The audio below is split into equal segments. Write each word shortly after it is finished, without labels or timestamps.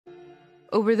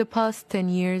Over the past 10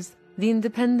 years, the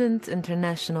Independent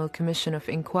International Commission of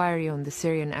Inquiry on the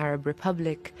Syrian Arab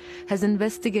Republic has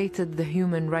investigated the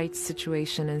human rights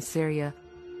situation in Syria.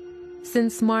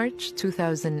 Since March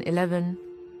 2011,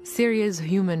 Syria's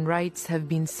human rights have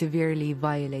been severely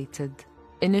violated,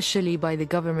 initially by the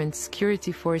government's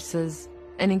security forces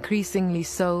and increasingly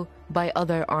so by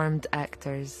other armed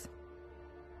actors.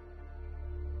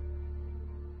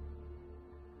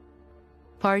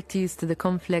 Parties to the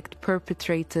conflict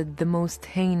perpetrated the most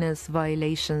heinous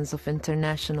violations of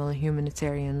international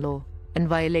humanitarian law and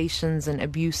violations and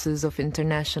abuses of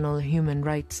international human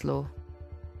rights law.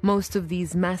 Most of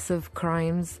these massive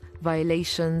crimes,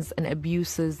 violations, and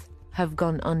abuses have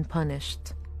gone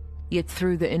unpunished. Yet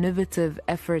through the innovative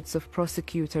efforts of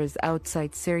prosecutors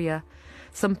outside Syria,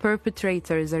 some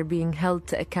perpetrators are being held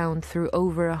to account through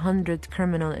over 100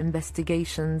 criminal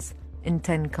investigations in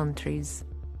 10 countries.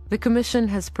 The Commission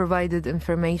has provided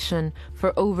information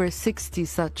for over 60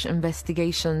 such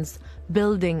investigations,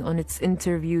 building on its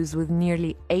interviews with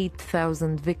nearly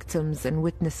 8,000 victims and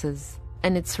witnesses,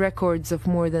 and its records of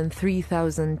more than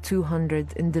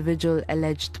 3,200 individual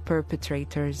alleged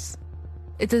perpetrators.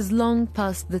 It is long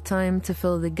past the time to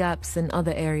fill the gaps in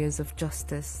other areas of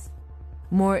justice.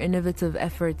 More innovative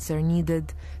efforts are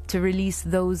needed to release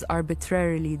those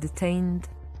arbitrarily detained,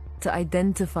 to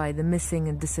identify the missing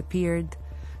and disappeared,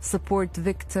 support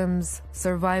victims,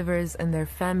 survivors and their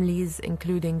families,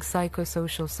 including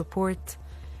psychosocial support,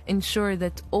 ensure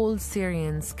that all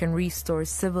Syrians can restore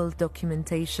civil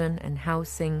documentation and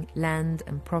housing, land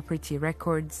and property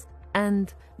records,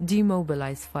 and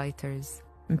demobilize fighters,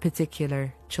 in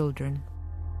particular children.